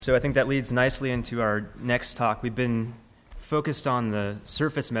So I think that leads nicely into our next talk. We've been focused on the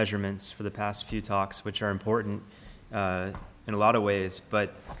surface measurements for the past few talks, which are important in a lot of ways.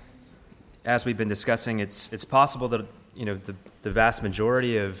 But as we've been discussing, it's possible that the vast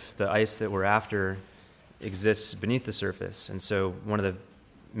majority of the ice that we're after exists beneath the surface. And so one of the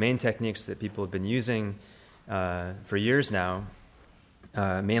main techniques that people have been using for years now,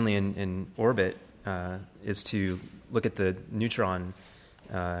 mainly in orbit, is to look at the neutron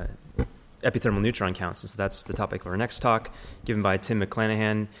epithermal neutron counts. And so that's the topic of our next talk, given by Tim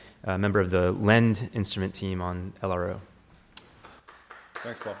McClanahan, a member of the LEND instrument team on LRO.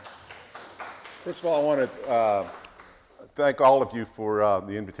 Thanks, Paul. First of all, I want to thank all of you for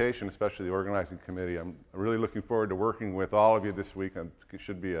the invitation, especially the organizing committee. I'm really looking forward to working with all of you this week. It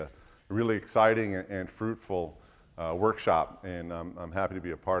should be a really exciting and fruitful workshop, and I'm happy to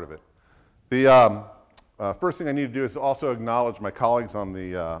be a part of it. The first thing I need to do is also acknowledge my colleagues on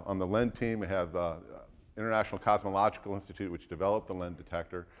the LEND team. We have International Cosmological Institute, which developed the LEND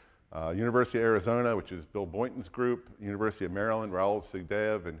detector, University of Arizona, which is Bill Boynton's group, University of Maryland, Raul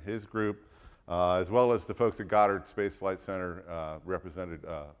Sigdeev and his group, as well as the folks at Goddard Space Flight Center, represented,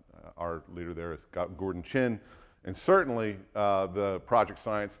 our leader there is Gordon Chin, and certainly the Project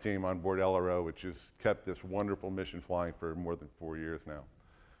Science team on board LRO, which has kept this wonderful mission flying for more than 4 years now.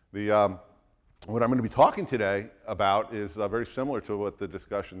 What I'm going to be talking today about is very similar to what the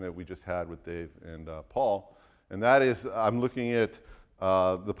discussion that we just had with Dave and Paul, and that is I'm looking at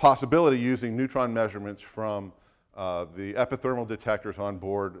the possibility of using neutron measurements from the epithermal detectors on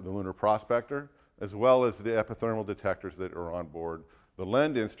board the Lunar Prospector, as well as the epithermal detectors that are on board the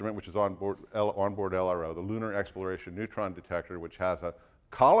LEND instrument, which is on board LRO, the Lunar Exploration Neutron Detector, which has a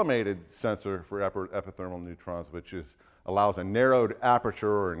collimated sensor for epithermal neutrons, which allows a narrowed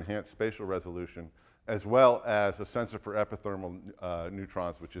aperture or enhanced spatial resolution, as well as a sensor for epithermal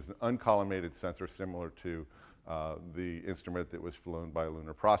neutrons, which is an uncollimated sensor similar to the instrument that was flown by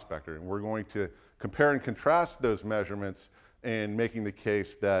Lunar Prospector. And we're going to compare and contrast those measurements and making the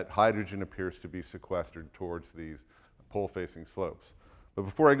case that hydrogen appears to be sequestered towards these pole-facing slopes. But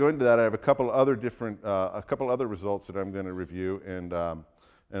before I go into that, I have a couple other results that I'm going to review, and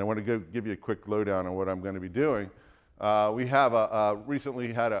I want to give you a quick lowdown on what I'm going to be doing. We have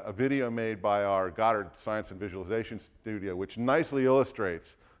recently had a video made by our Goddard Science and Visualization Studio, which nicely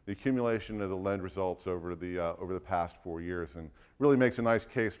illustrates the accumulation of the LEND results over the past 4 years, and really makes a nice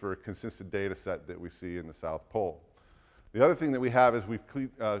case for a consistent data set that we see in the South Pole. The other thing that we have is we've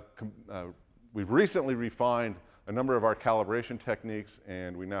recently refined a number of our calibration techniques,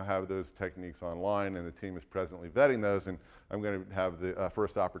 and we now have those techniques online, and the team is presently vetting those, and I'm going to have the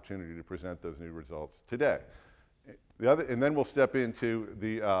first opportunity to present those new results today. And then we'll step into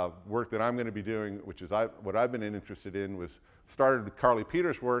the work that I'm going to be doing, which is what I've been interested in, was started with Carly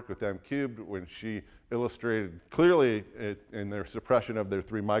Peters' work with M-Cubed when she illustrated clearly in their suppression of their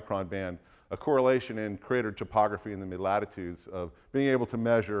 3-micron band a correlation in crater topography in the mid-latitudes of being able to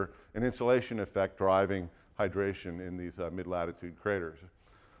measure an insulation effect driving hydration in these mid-latitude craters.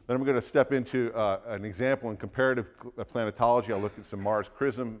 Then I'm going to step into an example in comparative planetology. I'll look at some Mars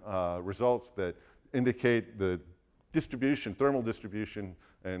CRISM results that indicate the distribution, thermal distribution,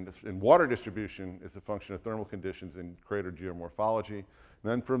 and water distribution is a function of thermal conditions in crater geomorphology. And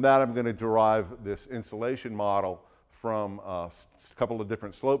then from that, I'm going to derive this insulation model from a couple of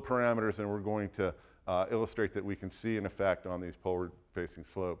different slope parameters, and we're going to illustrate that we can see an effect on these poleward-facing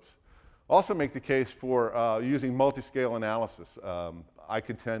slopes. Also make the case for using multi-scale analysis. I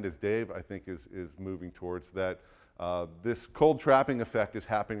contend, as Dave, I think, is moving towards that. This cold trapping effect is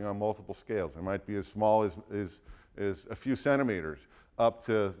happening on multiple scales. It might be as small as a few centimeters, up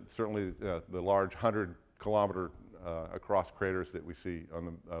to certainly the large 100-kilometer across craters that we see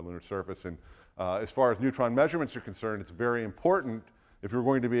on the lunar surface. And as far as neutron measurements are concerned, it's very important, if you're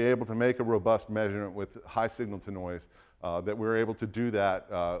going to be able to make a robust measurement with high signal-to-noise, that we're able to do that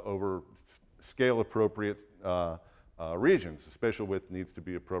over scale-appropriate regions. The spatial width needs to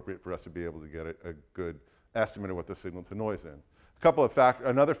be appropriate for us to be able to get a good estimate of what the signal-to-noise is.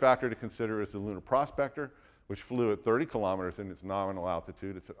 Another factor to consider is the Lunar Prospector, which flew at 30 kilometers in its nominal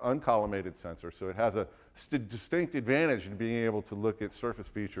altitude. It's an uncollimated sensor, so it has a distinct advantage in being able to look at surface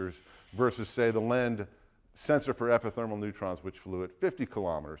features versus, say, the LEND sensor for epithermal neutrons, which flew at 50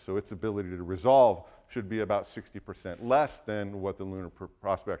 kilometers. So its ability to resolve should be about 60% less than what the Lunar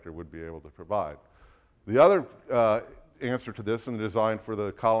Prospector would be able to provide. The other answer to this, and the design for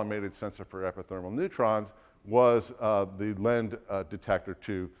the collimated sensor for epithermal neutrons, was the LEND detector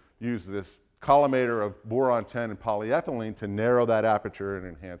to use this collimator of boron-10 and polyethylene to narrow that aperture and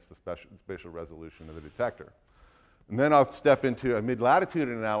enhance the spatial resolution of the detector. And then I'll step into a mid-latitude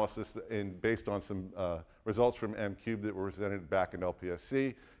analysis based on some results from M-Cube that were presented back in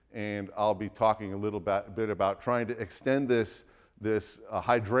LPSC. And I'll be talking a little bit about trying to extend this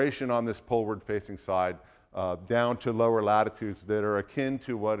hydration on this poleward-facing side down to lower latitudes that are akin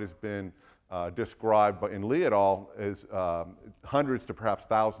to what has been described in Lee et al. As hundreds to perhaps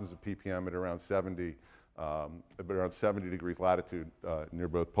thousands of ppm at around 70 degrees latitude near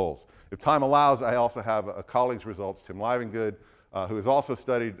both poles. If time allows, I also have a colleague's results, Tim Livengood, who has also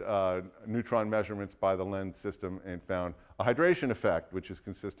studied neutron measurements by the LEND system and found a hydration effect, which is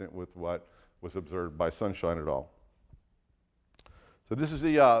consistent with what was observed by Sunshine et al. So this is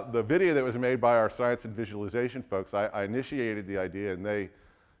the video that was made by our science and visualization folks. I initiated the idea, and they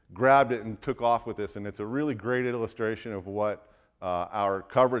grabbed it and took off with this, and it's a really great illustration of what our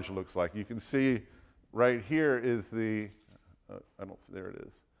coverage looks like. You can see right here is there it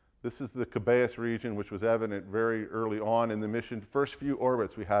is. This is the Cabeus region, which was evident very early on in the mission. First few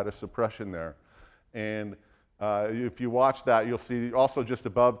orbits, we had a suppression there. And if you watch that, you'll see also just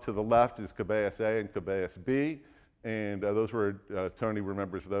above to the left is Cabeus A and Cabeus B. And those were, Tony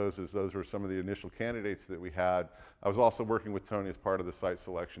remembers those, as those were some of the initial candidates that we had. I was also working with Tony as part of the site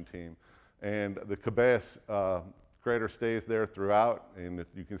selection team. And the Cabeus crater stays there throughout. And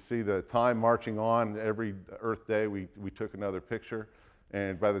you can see the time marching on. Every Earth day, we took another picture.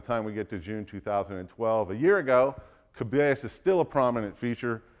 And by the time we get to June 2012, a year ago, Cabeus is still a prominent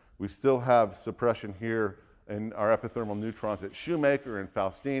feature. We still have suppression here in our epithermal neutrons at Shoemaker and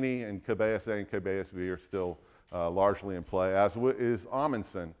Faustini, and Cabeus A and Cabeus B are still largely in play, as is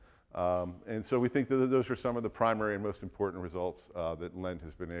Amundsen. And so we think that those are some of the primary and most important results that LEND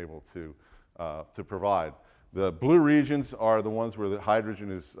has been able to provide. The blue regions are the ones where the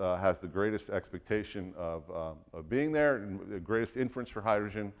hydrogen has the greatest expectation of being there and the greatest inference for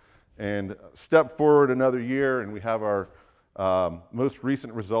hydrogen. And step forward another year, and we have our most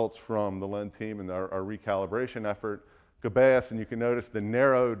recent results from the LEND team and our recalibration effort. Cabeus, and you can notice the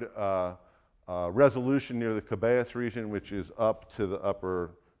narrowed resolution near the Cabeus region, which is up to the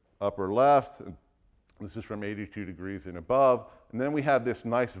upper left. This is from 82 degrees and above. And then we have this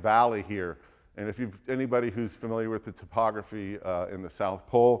nice valley here. And if anybody who's familiar with the topography in the South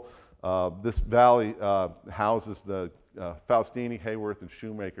Pole, this valley houses the Faustini, Hayworth, and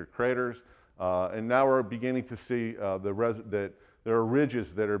Shoemaker craters. And now we're beginning to see that there are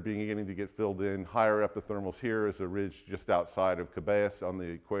ridges that are beginning to get filled in. Higher epithermals here is a ridge just outside of Cabeus on the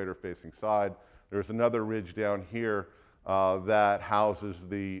equator-facing side. There's another ridge down here that houses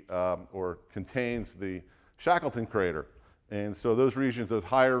or contains the Shackleton crater. And so those regions, those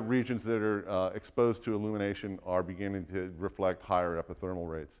higher regions that are exposed to illumination are beginning to reflect higher epithermal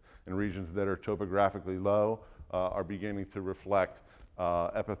rates. And regions that are topographically low are beginning to reflect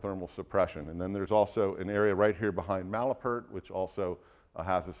epithermal suppression. And then there's also an area right here behind Malapert, which also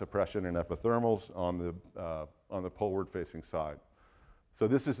has a suppression in epithermals on the poleward-facing side. So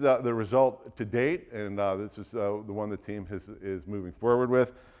this is the result to date, and this is the one the team is moving forward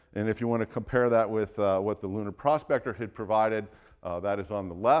with. And if you want to compare that with what the Lunar Prospector had provided, that is on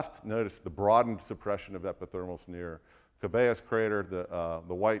the left. Notice the broadened suppression of epithermals near Cabeus crater.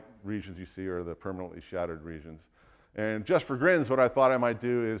 The white regions you see are the permanently shattered regions. And just for grins, what I thought I might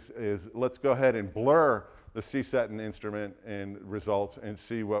do is let's go ahead and blur the CSETN instrument and results and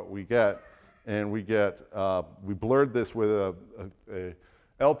see what we get. And we blurred this with a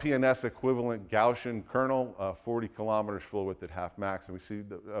LPNS equivalent Gaussian kernel, 40 kilometers full width at half max, and we see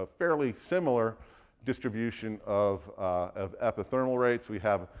a fairly similar distribution of epithermal rates. We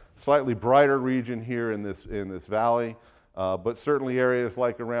have a slightly brighter region here in this valley, but certainly areas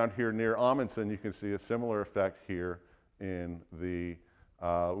like around here near Amundsen, you can see a similar effect here in the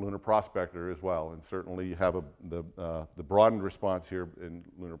Lunar Prospector as well. And certainly you have the broadened response here in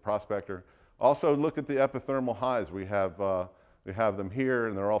Lunar Prospector. Also look at the epithermal highs. We have them here,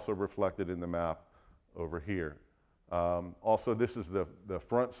 and they're also reflected in the map over here. Also, this is the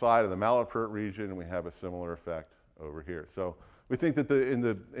front side of the Malapert region, and we have a similar effect over here. So we think that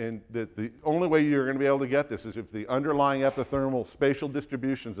the only way you're going to be able to get this is if the underlying epithermal spatial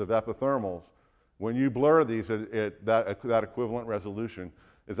distributions of epithermals, when you blur these at that equivalent resolution,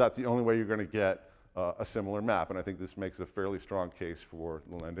 is that's the only way you're going to get a similar map. And I think this makes a fairly strong case for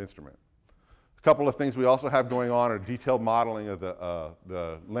the LEND instrument. A couple of things we also have going on are detailed modeling of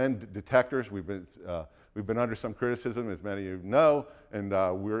the LEND detectors. We've been under some criticism, as many of you know, and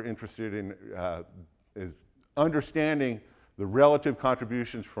we're interested in understanding the relative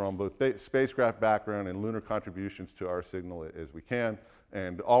contributions from both spacecraft background and lunar contributions to our signal as we can.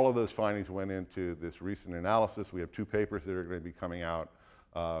 And all of those findings went into this recent analysis. We have 2 papers that are going to be coming out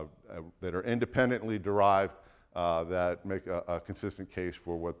that are independently derived that make a consistent case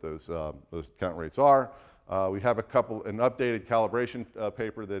for what those count rates are. We have an updated calibration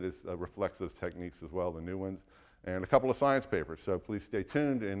paper that reflects those techniques as well, the new ones, and a couple of science papers. So please stay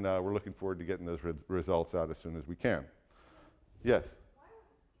tuned, and we're looking forward to getting those results out as soon as we can. Yes?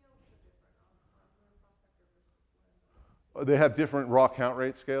 They have different raw count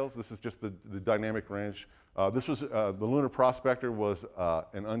rate scales. This is just the dynamic range. The Lunar Prospector was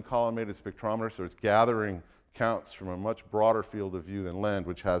an uncollimated spectrometer, so it's gathering counts from a much broader field of view than LEND,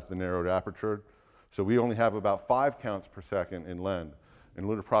 which has the narrowed aperture. So we only have about 5 counts per second in LEND. And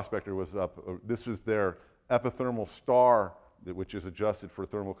Lunar Prospector was this was their epithermal star, which is adjusted for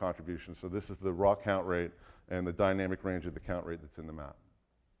thermal contribution. So this is the raw count rate and the dynamic range of the count rate that's in the map.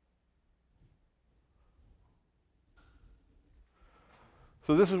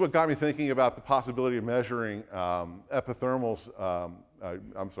 So this is what got me thinking about the possibility of measuring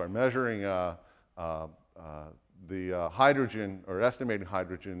measuring the hydrogen, or estimating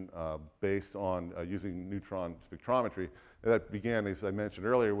hydrogen based on using neutron spectrometry. And that began, as I mentioned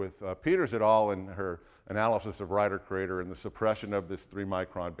earlier, with Peters et al. And her analysis of Ryder crater and the suppression of this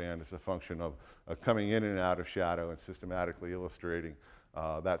 3-micron band as a function of coming in and out of shadow and systematically illustrating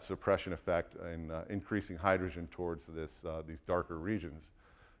that suppression effect and increasing hydrogen towards these darker regions.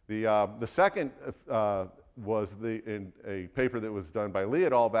 The second was in a paper that was done by Lee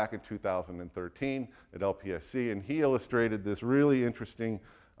et al. Back in 2013 at LPSC, and he illustrated this really interesting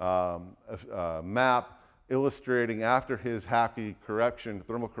map illustrating, after his Hackey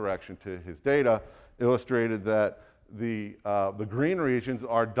thermal correction to his data, illustrated that the green regions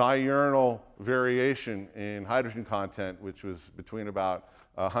are diurnal variation in hydrogen content, which was between about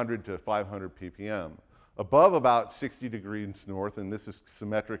 100 to 500 ppm. Above about 60 degrees north, and this is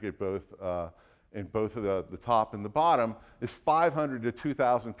symmetric at both in both of the top and the bottom, is 500 to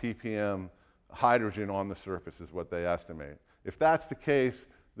 2,000 ppm hydrogen on the surface is what they estimate. If that's the case,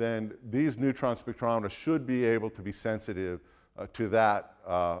 then these neutron spectrometers should be able to be sensitive to that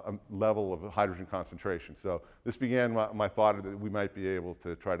level of hydrogen concentration. So this began my thought that we might be able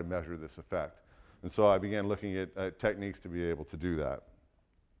to try to measure this effect. And so I began looking at techniques to be able to do that.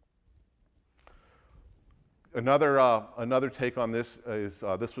 Another take on this is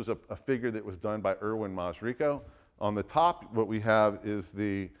this was a figure that was done by Erwin Masrico. On the top, what we have is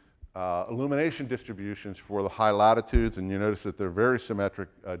the illumination distributions for the high latitudes, and you notice that they're very symmetric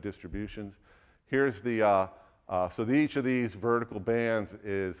distributions. Here's each of these vertical bands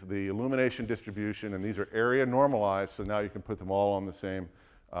is the illumination distribution, and these are area normalized, so now you can put them all on the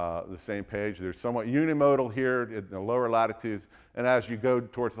same page. They're somewhat unimodal here in the lower latitudes, and as you go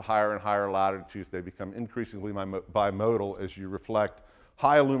towards the higher and higher latitudes, they become increasingly bimodal as you reflect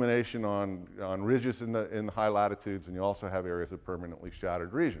high illumination on ridges in the high latitudes, and you also have areas of permanently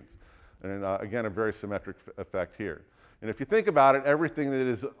shadowed regions. And again, a very symmetric effect here. And if you think about it, everything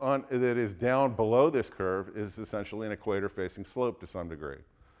that is down below this curve is essentially an equator-facing slope to some degree.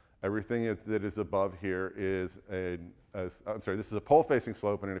 Everything that is above here is this is a pole-facing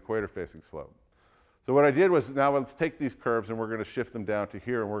slope and an equator-facing slope. So what I did was, now let's take these curves and we're going to shift them down to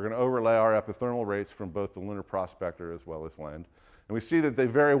here, and we're going to overlay our epithermal rates from both the Lunar Prospector as well as LEND. And we see that they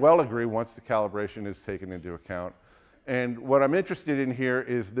very well agree once the calibration is taken into account. And what I'm interested in here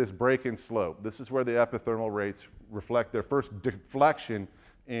is this break-in slope. This is where the epithermal rates reflect their first deflection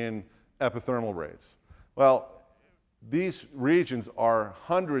in epithermal rates. Well, these regions are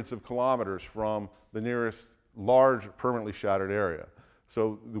hundreds of kilometers from the nearest large permanently shadowed area.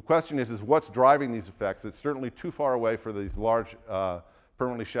 So the question is what's driving these effects? It's certainly too far away for these large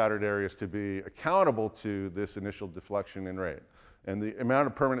permanently shadowed areas to be accountable to this initial deflection in rate. And the amount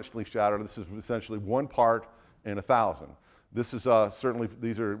of permanently shadowed, this is essentially 1 part in 1,000. This is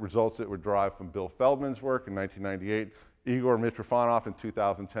these are results that were derived from Bill Feldman's work in 1998. Igor Mitrofanov in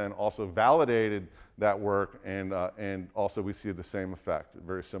 2010 also validated that work, and also we see the same effect, a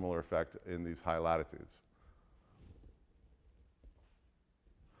very similar effect in these high latitudes.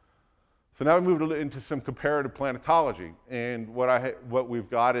 So now we move into some comparative planetology, and what we've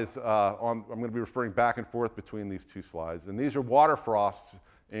got is I'm going to be referring back and forth between these two slides, and these are water frosts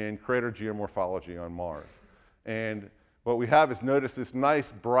in crater geomorphology on Mars. And what we have is, notice this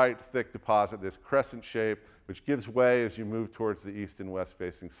nice, bright, thick deposit, this crescent shape, which gives way as you move towards the east and west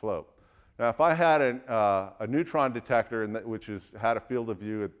facing slope. Now, if I had a neutron detector which had a field of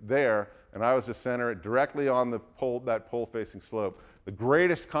view there, and I was to center it directly on that pole facing slope, the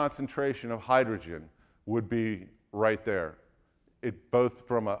greatest concentration of hydrogen would be right there. Both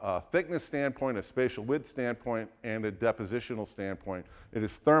from a thickness standpoint, a spatial width standpoint, and a depositional standpoint, it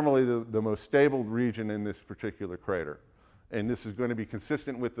is thermally the most stable region in this particular crater. And this is going to be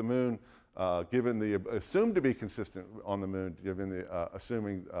consistent with the moon. given the assumed to be consistent on the moon, given the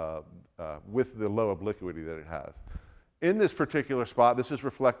assuming with the low obliquity that it has. In this particular spot, this is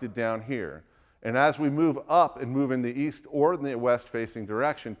reflected down here. And as we move up and move in the east or in the west-facing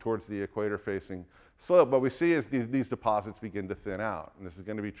direction towards the equator-facing slope, what we see is these deposits begin to thin out. And this is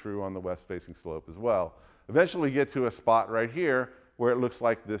going to be true on the west-facing slope as well. Eventually, we get to a spot right here where it looks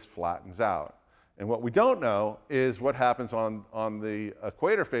like this flattens out. And what we don't know is what happens on the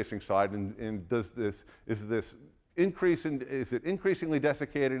equator-facing side, and is it increasingly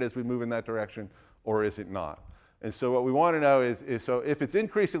desiccated as we move in that direction, or is it not? And so what we want to know is so if it's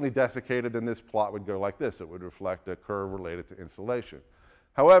increasingly desiccated, then this plot would go like this. It would reflect a curve related to insolation.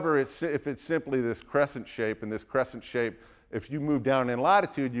 However, if it's simply this crescent shape, and this crescent shape, if you move down in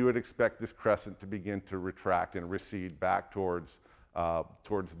latitude, you would expect this crescent to begin to retract and recede back towards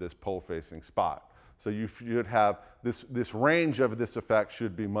this pole-facing spot. So you should have this range of this effect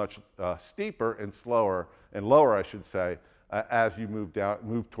should be much steeper and slower, and lower, I should say, as you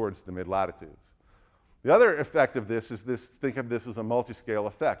move towards the mid-latitudes. The other effect of this is this, think of this as a multi-scale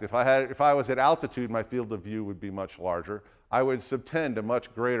effect. If I was at altitude, my field of view would be much larger. I would subtend a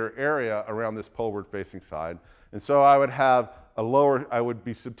much greater area around this poleward-facing side. And so I would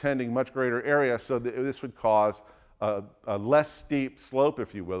be subtending much greater area, so that this would cause a less steep slope,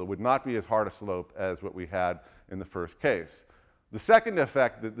 if you will. It would not be as hard a slope as what we had in the first case. The second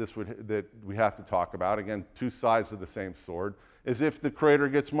effect that we have to talk about, again, two sides of the same sword, is if the crater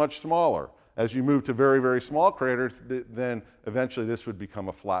gets much smaller. As you move to very, very small craters, then eventually this would become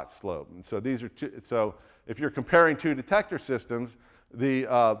a flat slope. And so these are so if you're comparing two detector systems, the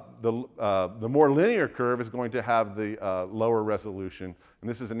more linear curve is going to have the lower resolution. And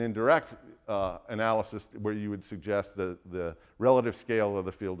this is an indirect analysis where you would suggest the relative scale of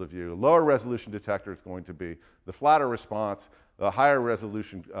the field of view. Lower resolution detector is going to be the flatter response. The higher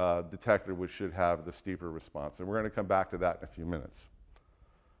resolution detector should have the steeper response. And we're going to come back to that in a few minutes.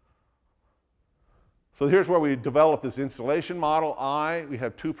 So here's where we developed this insolation model, I. We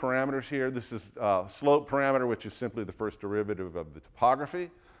have two parameters here. This is slope parameter, which is simply the first derivative of the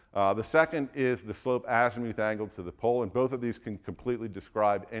topography. The second is the slope azimuth angle to the pole, and both of these can completely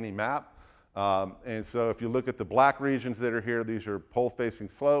describe any map. And so if you look at the black regions that are here, these are pole-facing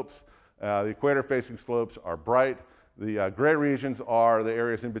slopes. The equator-facing slopes are bright. The gray regions are the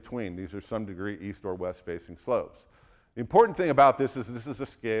areas in between. These are some degree east or west-facing slopes. The important thing about this is a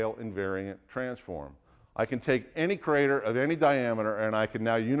scale invariant transform. I can take any crater of any diameter and I can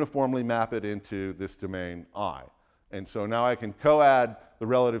now uniformly map it into this domain I. And so now I can co-add the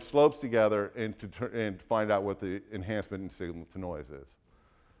relative slopes together and find out what the enhancement in signal to noise is.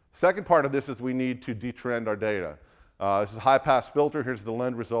 Second part of this is we need to detrend our data. This is a high-pass filter. Here's the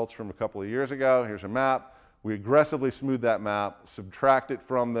LEND results from a couple of years ago. Here's a map. We aggressively smooth that map, subtract it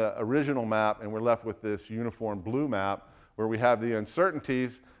from the original map, and we're left with this uniform blue map where we have the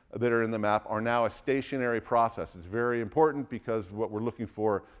uncertainties that are in the map are now a stationary process. It's very important because what we're looking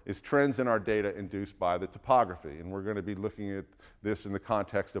for is trends in our data induced by the topography. And we're going to be looking at this in the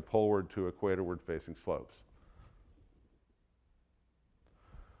context of poleward to equatorward facing slopes.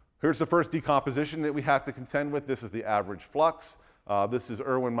 Here's the first decomposition that we have to contend with. This is the average flux. This is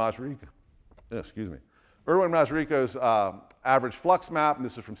Erwin Mazrico's average flux map, and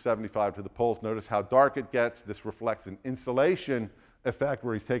this is from 75 to the poles. Notice how dark it gets. This reflects an insolation effect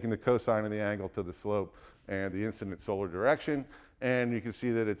where he's taking the cosine of the angle to the slope and the incident solar direction, and you can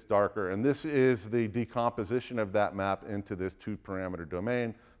see that it's darker. And this is the decomposition of that map into this two-parameter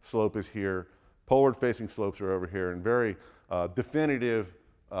domain. Slope is here, poleward-facing slopes are over here, and very definitive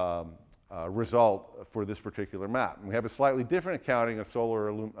result for this particular map. And we have a slightly different accounting of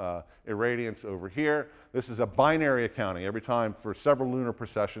solar irradiance over here. This is a binary accounting. Every time for several lunar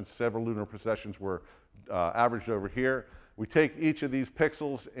precessions were averaged over here. We take each of these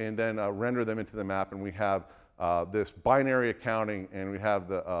pixels and then render them into the map, and we have this binary accounting, and we have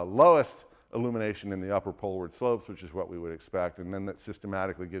the lowest illumination in the upper poleward slopes, which is what we would expect, and then that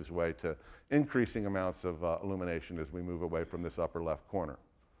systematically gives way to increasing amounts of illumination as we move away from this upper left corner.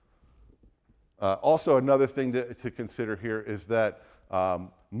 Also, another thing to consider here is that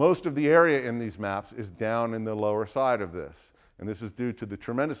most of the area in these maps is down in the lower side of this, and this is due to the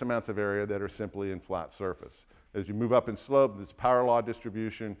tremendous amounts of area that are simply in flat surface. As you move up in slope, there's power law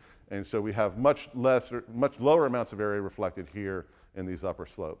distribution, and so we have much lower amounts of area reflected here in these upper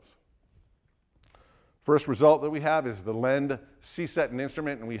slopes. First result that we have is the LEND CSET and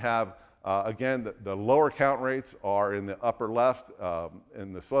instrument, and we have, again, the lower count rates are in the upper left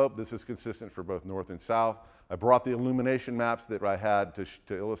in the slope. This is consistent for both north and south. I brought the illumination maps that I had to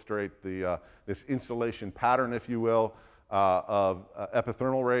illustrate this insolation pattern, if you will.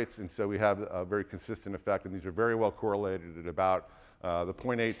 epithermal rates, and so we have a very consistent effect, and these are very well correlated at about the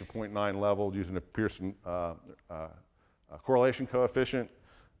 0.8 to 0.9 level using a Pearson correlation coefficient.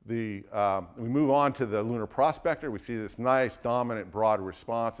 We move on to the lunar prospector. We see this nice dominant broad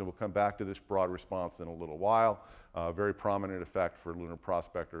response, and we'll come back to this broad response in a little while. Very prominent effect for lunar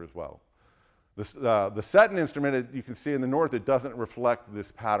prospector as well. The SETIN instrument, you can see in the north, it doesn't reflect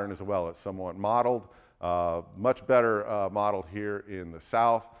this pattern as well. It's somewhat mottled, much better modeled here in the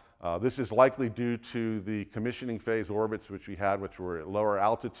south. This is likely due to the commissioning phase orbits which we had, which were at lower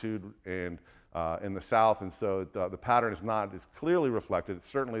altitude and in the south, and so the pattern is not as clearly reflected. It's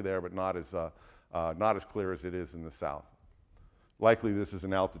certainly there, but not as clear as it is in the south. Likely this is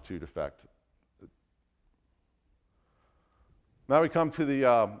an altitude effect. Now we come to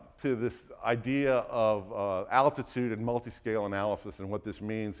this idea of altitude and multi-scale analysis and what this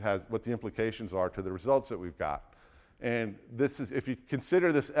means, what the implications are to the results that we've got. And this is, if you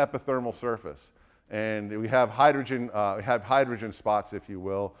consider this epithermal surface, and we have hydrogen spots, if you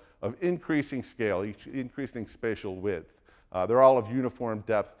will, of increasing scale, increasing spatial width. They're all of uniform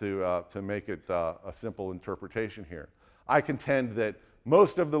depth to make it a simple interpretation here. I contend that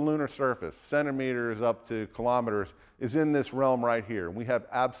most of the lunar surface, centimeters up to kilometers, is in this realm right here. We have,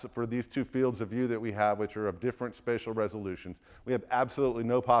 for these two fields of view that we have, which are of different spatial resolutions, we have absolutely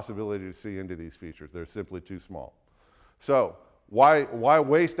no possibility to see into these features. They're simply too small. So why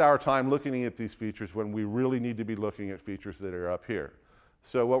waste our time looking at these features when we really need to be looking at features that are up here?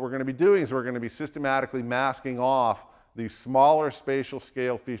 So what we're going to be doing is we're going to be systematically masking off these smaller spatial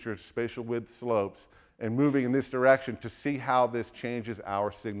scale features, spatial width slopes, and moving in this direction to see how this changes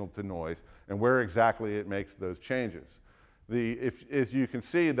our signal to noise and where exactly it makes those changes. As you can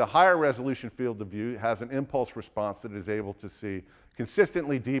see, the higher resolution field of view has an impulse response that is able to see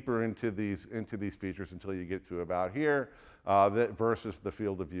consistently deeper into these features until you get to about here, versus the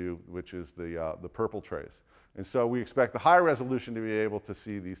field of view, which is the purple trace. And so we expect the higher resolution to be able to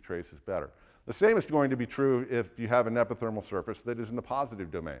see these traces better. The same is going to be true if you have an epithermal surface that is in the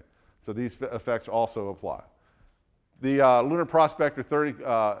positive domain. So these effects also apply. The lunar prospector 30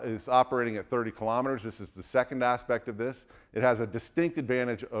 is operating at 30 kilometers. This is the second aspect of this. It has a distinct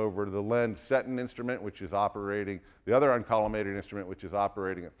advantage over the LEND SETIN instrument, which is operating, the other uncollimated instrument, which is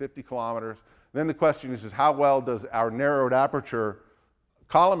operating at 50 kilometers. Then the question is how well does our narrowed aperture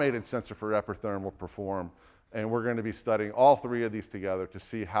collimated sensor for epithermal perform? And we're going to be studying all three of these together to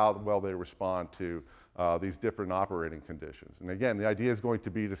see how well they respond to these different operating conditions. And again, the idea is going to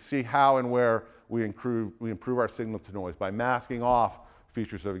be to see how and where we improve our signal to noise by masking off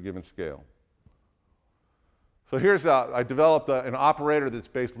features of a given scale. So here's, I developed an operator that's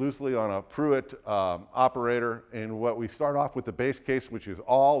based loosely on a Pruitt operator. And what we start off with the base case, which is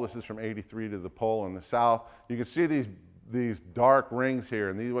all. This is from 83 to the pole in the south. You can see these dark rings here.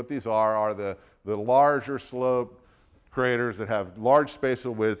 And what these are the larger sloped craters that have large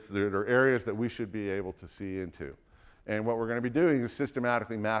spatial widths that are areas that we should be able to see into. And what we're going to be doing is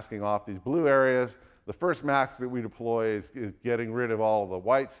systematically masking off these blue areas. The first mask that we deploy is getting rid of all of the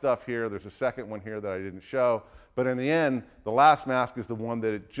white stuff here. There's a second one here that I didn't show. But in the end, the last mask is the one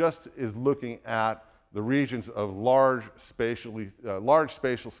that it just is looking at the regions of large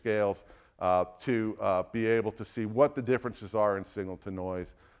spatial scales to be able to see what the differences are in signal to noise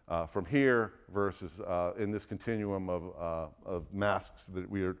from here versus in this continuum of masks that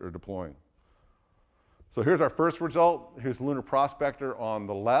we are deploying. So here's our first result. Here's lunar prospector on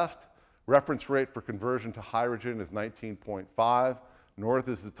the left. Reference rate for conversion to hydrogen is 19.5. North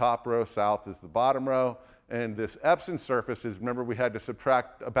is the top row, south is the bottom row. And this Epson surface is, remember, we had to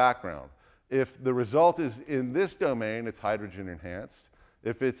subtract a background. If the result is in this domain, it's hydrogen enhanced.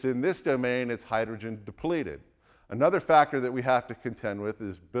 If it's in this domain, it's hydrogen depleted. Another factor that we have to contend with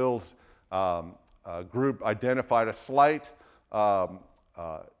is Bill's group identified a slight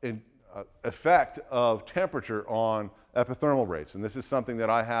effect of temperature on epithermal rates. And this is something that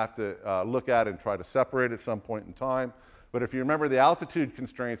I have to look at and try to separate at some point in time. But if you remember the altitude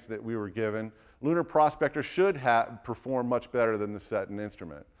constraints that we were given, lunar prospector should perform much better than the SETIN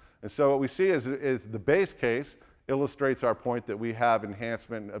instrument. And so what we see is the base case illustrates our point that we have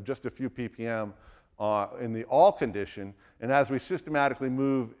enhancement of just a few ppm in the all condition. And as we systematically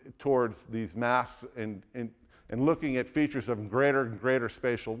move towards these masks and looking at features of greater and greater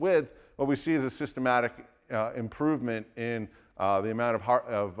spatial width, what we see is a systematic improvement in the amount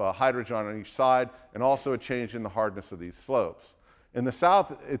of hydrogen on each side, and also a change in the hardness of these slopes. In the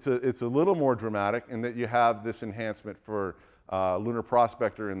south, it's a little more dramatic in that you have this enhancement for lunar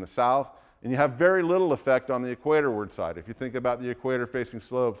prospector in the south, and you have very little effect on the equatorward side. If you think about the equator-facing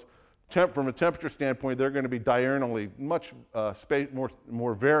slopes, from a temperature standpoint, they're going to be diurnally much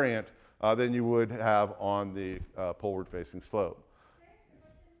more variant than you would have on the poleward-facing slope.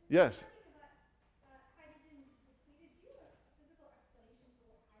 Yes?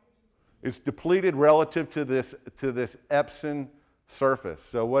 It's depleted relative to this Epson surface.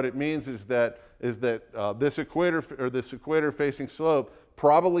 So what it means is that this equator-facing slope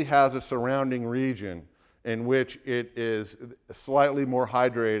probably has a surrounding region in which it is slightly more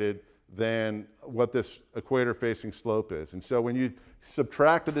hydrated than what this equator-facing slope is. And so when you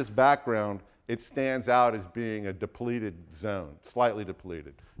subtract this background, it stands out as being a depleted zone, slightly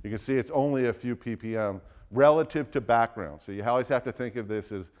depleted. You can see it's only a few ppm relative to background. So you always have to think of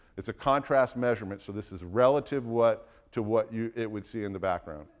this as it's a contrast measurement, so this is relative to what it would see in the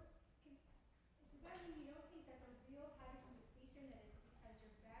background. Does that mean you don't think that's a real hydrogen depletion, that it's because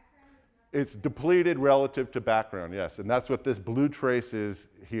your background is not... It's depleted relative to background, yes. And that's what this blue trace is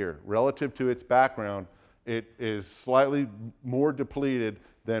here. Relative to its background, it is slightly more depleted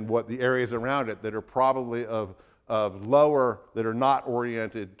than what the areas around it that are probably of lower, that are not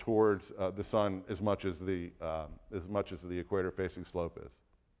oriented towards the sun as much as the equator-facing slope is.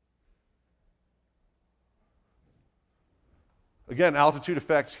 Again, altitude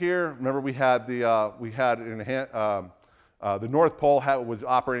effects here. Remember, we had the North Pole was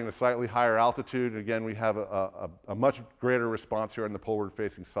operating at a slightly higher altitude. Again, we have a much greater response here on the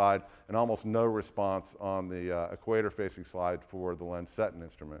poleward-facing side, and almost no response on the equator-facing side for the Lense-Sutton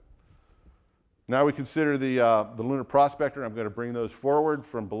instrument. Now we consider the lunar prospector. I'm going to bring those forward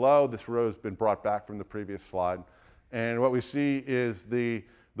from below. This row has been brought back from the previous slide, and what we see is the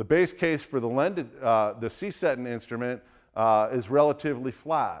base case for the CSETN instrument is relatively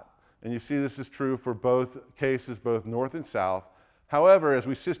flat. And you see this is true for both cases, both north and south. However, as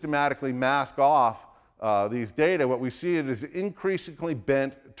we systematically mask off these data, what we see is increasingly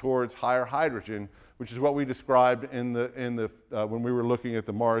bent towards higher hydrogen, which is what we described when we were looking at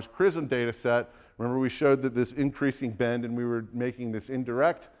the Mars CRISM data set. Remember, we showed that this increasing bend, and we were making this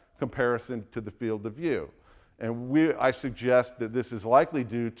indirect comparison to the field of view. And I suggest that this is likely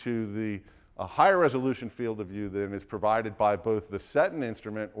due to a higher resolution field of view than is provided by both the SETN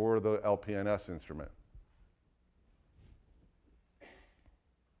instrument or the LPNS instrument.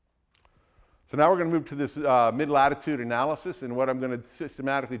 So now we're going to move to this mid-latitude analysis, and what I'm going to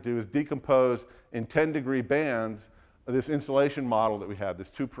systematically do is decompose in 10-degree bands this insolation model that we have,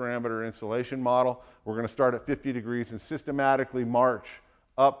 this 2-parameter insolation model. We're going to start at 50 degrees and systematically march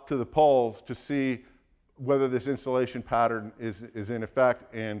up to the poles to see whether this insolation pattern is in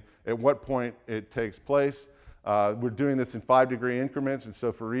effect and at what point it takes place. We're doing this in 5-degree increments, and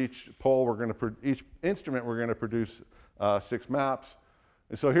so for each pole, each instrument, we're going to produce 6 maps.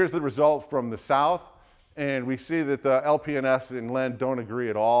 And so here's the result from the south, and we see that the LPNS and LEND don't agree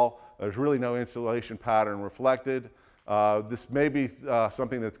at all. There's really no insolation pattern reflected. This may be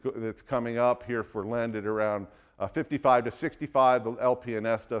something that's coming up here for LEND at around 55 to 65. The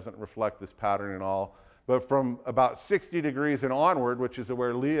LPNS doesn't reflect this pattern at all. But from about 60 degrees and onward, which is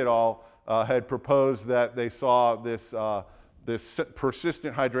where Lee et al. Had proposed that they saw this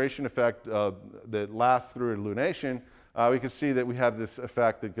persistent hydration effect that lasts through lunation, we can see that we have this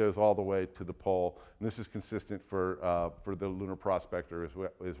effect that goes all the way to the pole. And this is consistent for the lunar prospector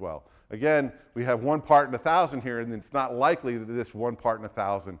as well. Again, we have 1 part in 1,000 here, and it's not likely that this 1 part in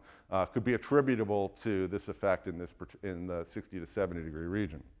 1,000 could be attributable to this effect in the 60 to 70 degree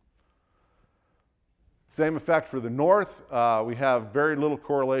region. Same effect for the north. We have very little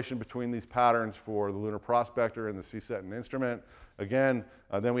correlation between these patterns for the lunar prospector and the CSETN instrument. Again,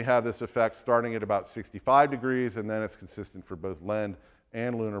 then we have this effect starting at about 65 degrees, and then it's consistent for both LEND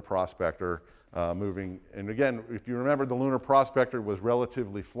and lunar prospector moving. And again, if you remember, the lunar prospector was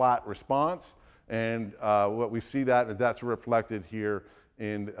relatively flat response, and what we see that's reflected here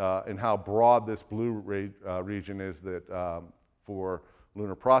in how broad this blue region is for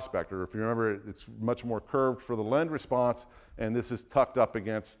lunar prospector. If you remember, it's much more curved for the LEND response, and this is tucked up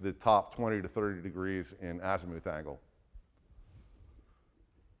against the top 20 to 30 degrees in azimuth angle.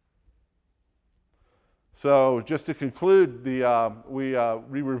 So just to conclude, we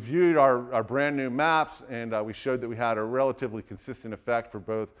reviewed our brand new maps, and we showed that we had a relatively consistent effect for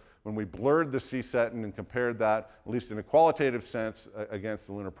both when we blurred the CSETN and compared that, at least in a qualitative sense, against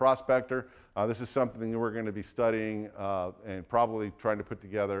the lunar prospector. This is something that we're going to be studying and probably trying to put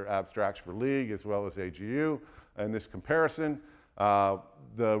together abstracts for LEAG as well as AGU in this comparison.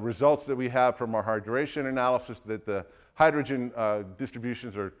 The results that we have from our hydration analysis, that the hydrogen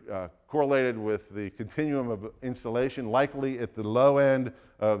distributions are correlated with the continuum of insolation, likely at the low end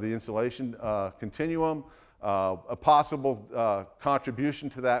of the insolation continuum. A possible contribution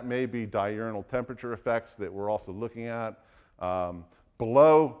to that may be diurnal temperature effects that we're also looking at.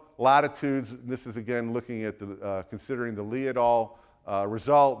 Below latitudes, this is again looking at considering the Lee et al.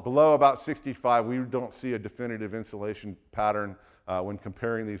 Result. Below about 65, we don't see a definitive insolation pattern when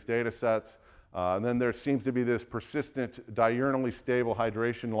comparing these data sets. And then there seems to be this persistent diurnally stable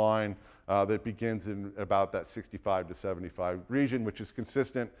hydration line that begins in about that 65 to 75 region, which is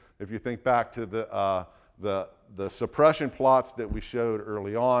consistent if you think back to the suppression plots that we showed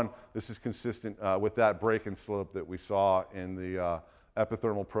early on. This is consistent with that break and slope that we saw in the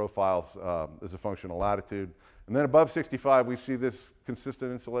epithermal profiles as a function of latitude. And then above 65, we see this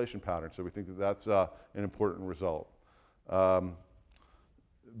consistent insolation pattern, so we think that that's an important result.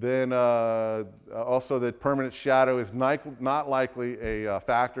 Then also that permanent shadow is not likely a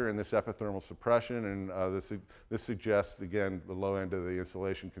factor in this epithermal suppression, and this suggests, again, the low end of the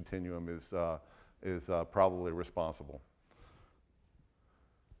insolation continuum is probably responsible.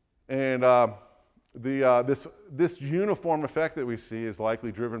 And this uniform effect that we see is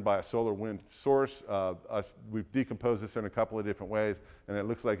likely driven by a solar wind source. We've decomposed this in a couple of different ways, and it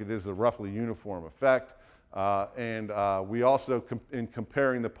looks like it is a roughly uniform effect. We also, in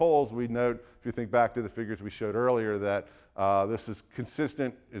comparing the poles, we note, if you think back to the figures we showed earlier, that this is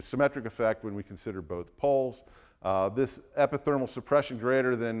consistent, a symmetric effect when we consider both poles. This epithermal suppression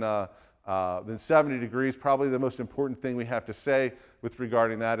greater than 70 degrees, probably the most important thing we have to say with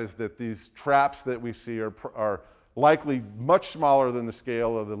regarding that is that these traps that we see are likely much smaller than the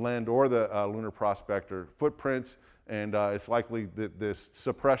scale of the LEND or the Lunar Prospector footprints, and it's likely that this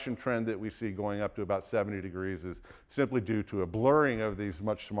suppression trend that we see going up to about 70 degrees is simply due to a blurring of these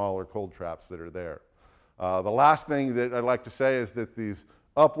much smaller cold traps that are there. The last thing that I'd like to say is that these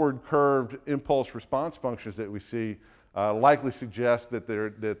upward curved impulse response functions that we see likely suggest that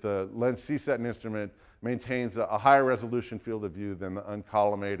the LENS CSETN instrument maintains a higher resolution field of view than the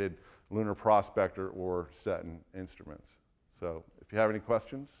uncollimated Lunar Prospector or SETN instruments. So if you have any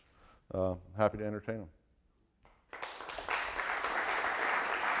questions, happy to entertain them.